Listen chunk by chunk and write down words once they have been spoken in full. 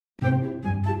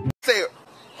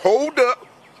Hold up.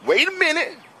 Wait a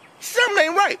minute. Something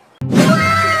ain't right.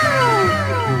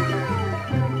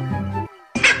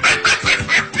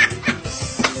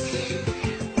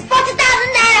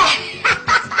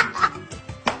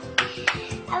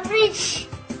 I'm rich.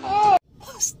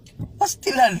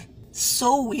 Pastilan.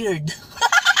 So weird.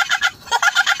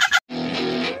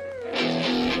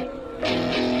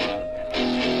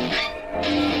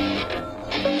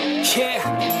 Yeah,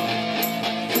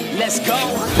 let's go.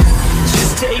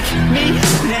 Just take me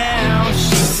now.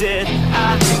 She said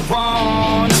I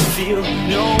wanna feel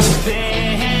no pain.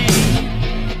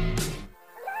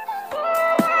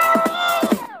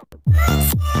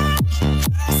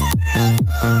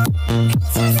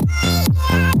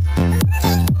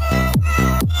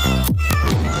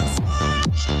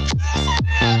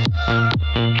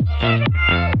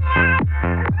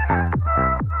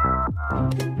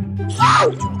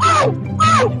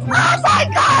 Oh my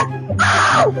god!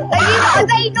 Oh! Are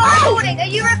they not recording? Are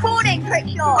you recording,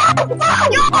 Crickshaw?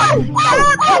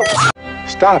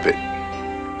 Stop it.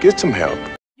 Get some help.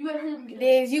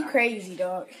 Liz, you crazy,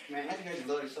 dog. Man, I think I just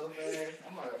loaded so fast.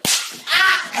 I'm like...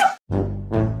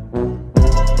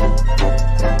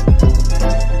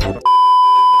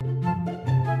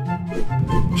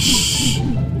 Shh!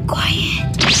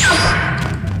 Quiet.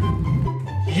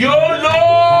 YOLO!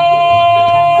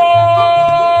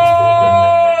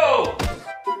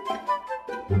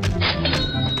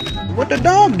 What the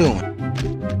dog doing?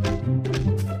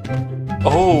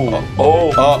 Oh my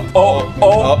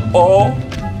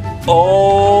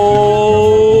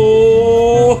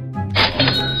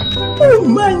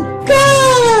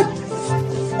god!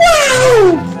 Wow!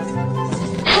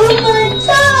 Oh my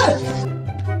god!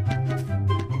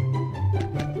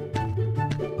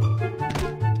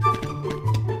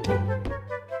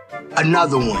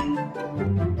 Another one.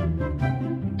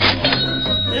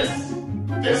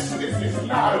 This is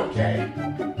not okay.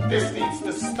 This needs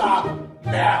to stop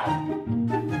now.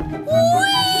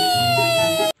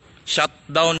 Shut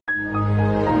down.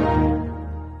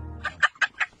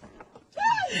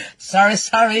 Sorry.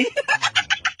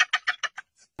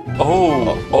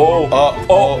 Oh.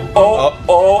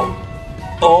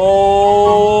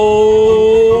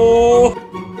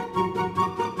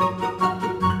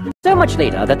 So much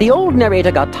later that the old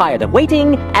narrator got tired of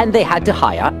waiting and they had to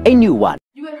hire a new one.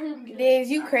 Liz,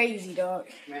 you crazy, dog.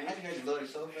 Man, I think I just loaded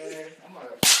so fast. I'm like...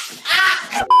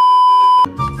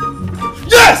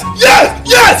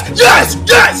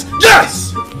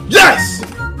 Yes!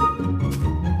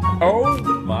 Oh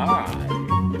my.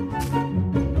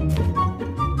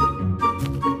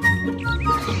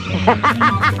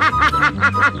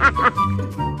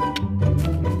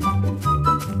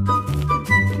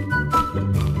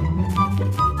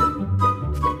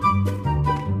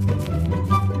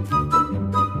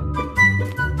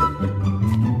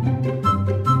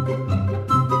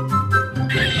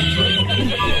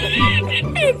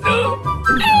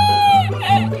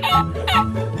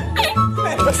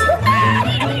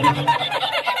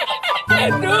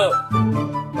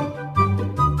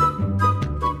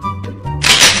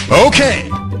 Okay.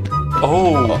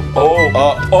 Oh.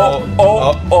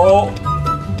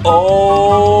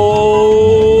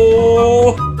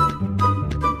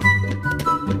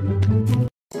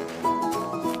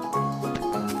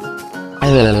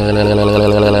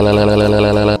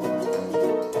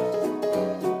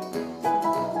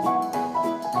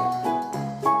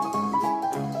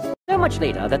 So much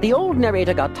later that the old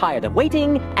narrator got tired of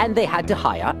waiting and they had to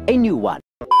hire a new one.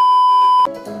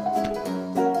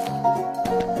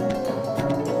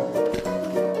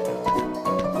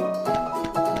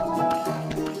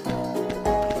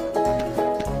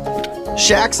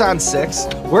 Shaq's on 6,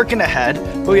 working ahead,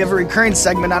 but we have a recurring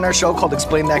segment on our show called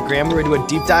Explain That Gram, where we do a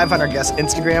deep dive on our guest's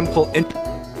Instagram, pull in.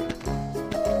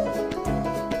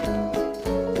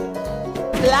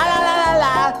 La la la la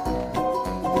la.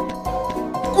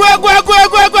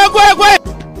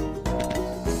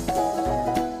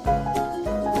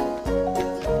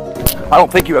 I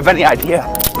don't think you have any idea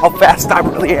how fast I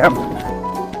really am.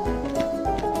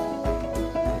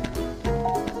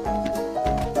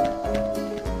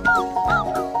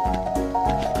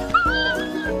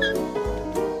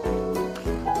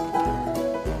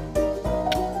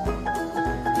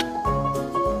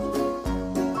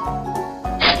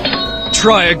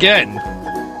 Try again.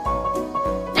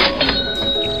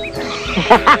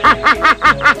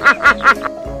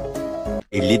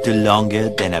 A little longer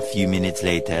than a few minutes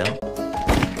later.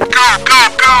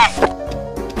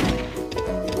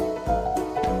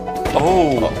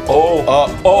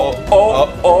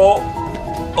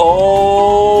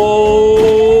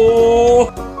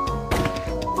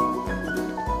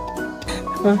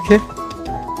 Okay.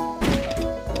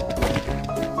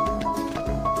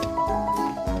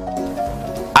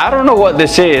 I don't know what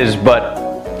this is, but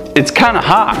it's kind of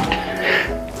hot.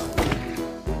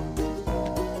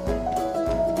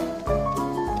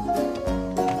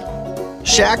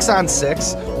 Shaq's on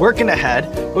 6, working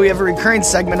ahead, but we have a recurring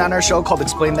segment on our show called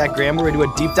Explain That Gram, where we do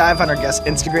a deep dive on our guest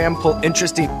Instagram, pull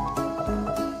interesting...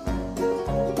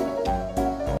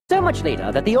 So much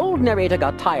later that the old narrator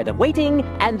got tired of waiting,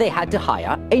 and they had to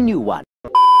hire a new one.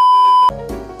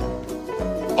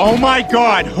 Oh my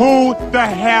God, who the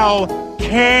hell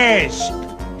cares?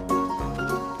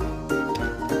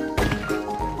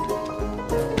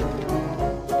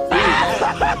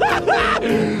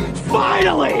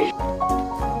 Finally!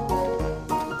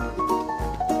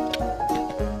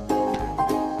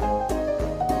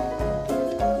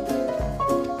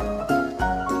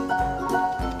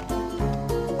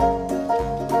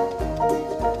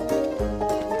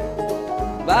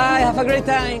 Bye, have a great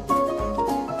time.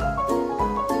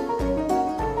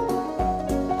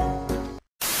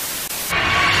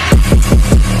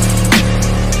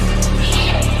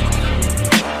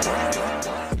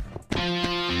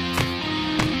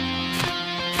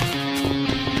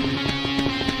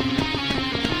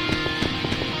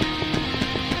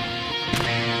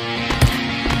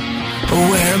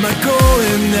 Where am I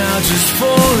going now? Just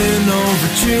falling over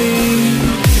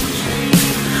dreams.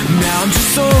 Now I'm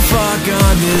just so far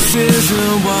gone, this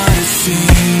isn't what it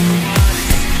seems.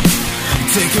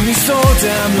 Taking me so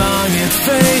damn long, it's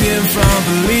fading from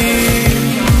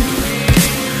belief.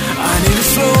 I need to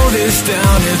slow this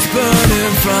down, it's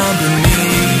burning from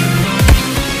beneath.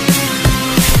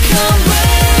 Come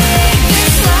break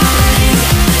this line,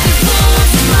 it falls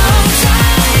tomorrow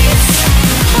tides.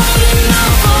 Holding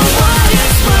on for what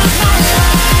it's worth my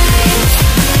life.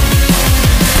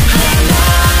 And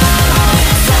now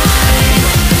it's time,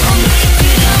 I'll make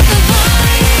it up the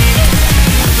vine.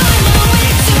 Find my way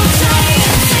to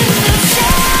giants in the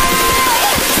sky.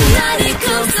 Tonight it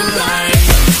comes to life.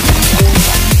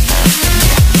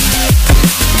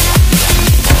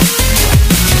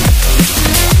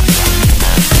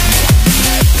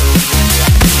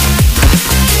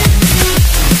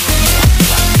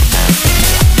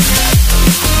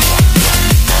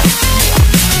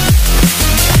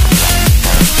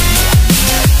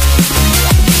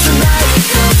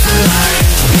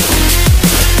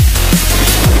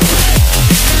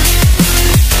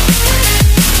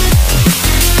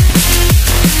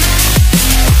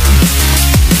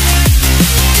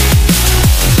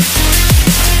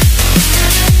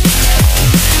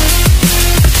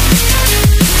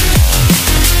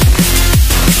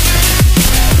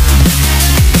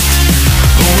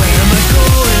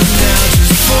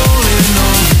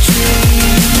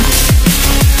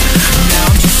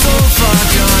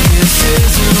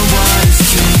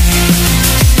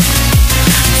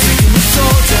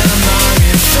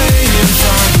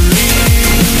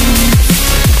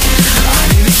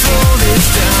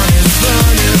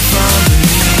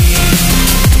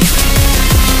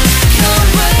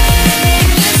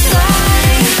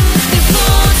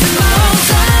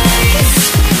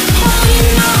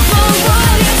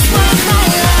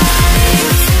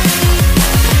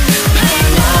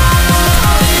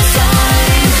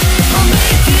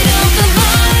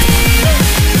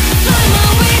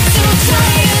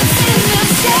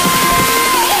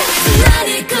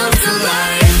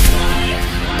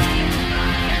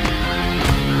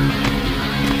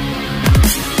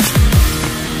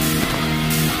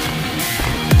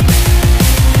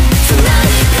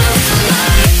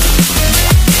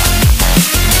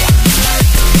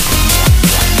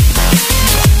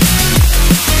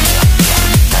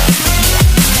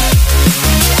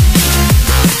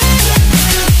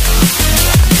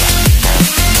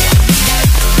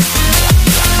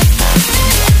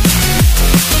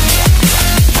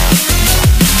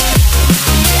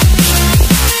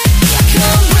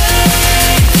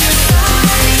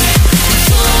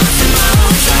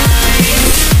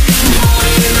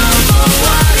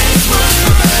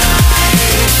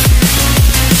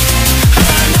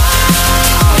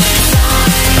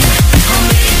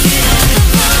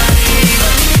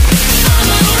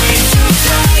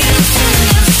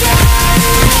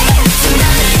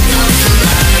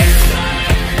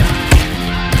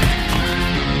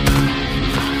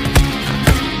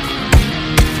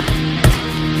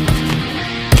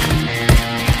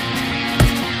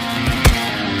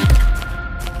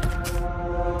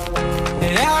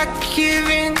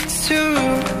 Giving to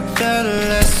the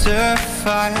lesser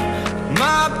fight.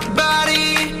 My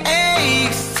body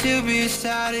aches to be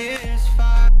satisfied.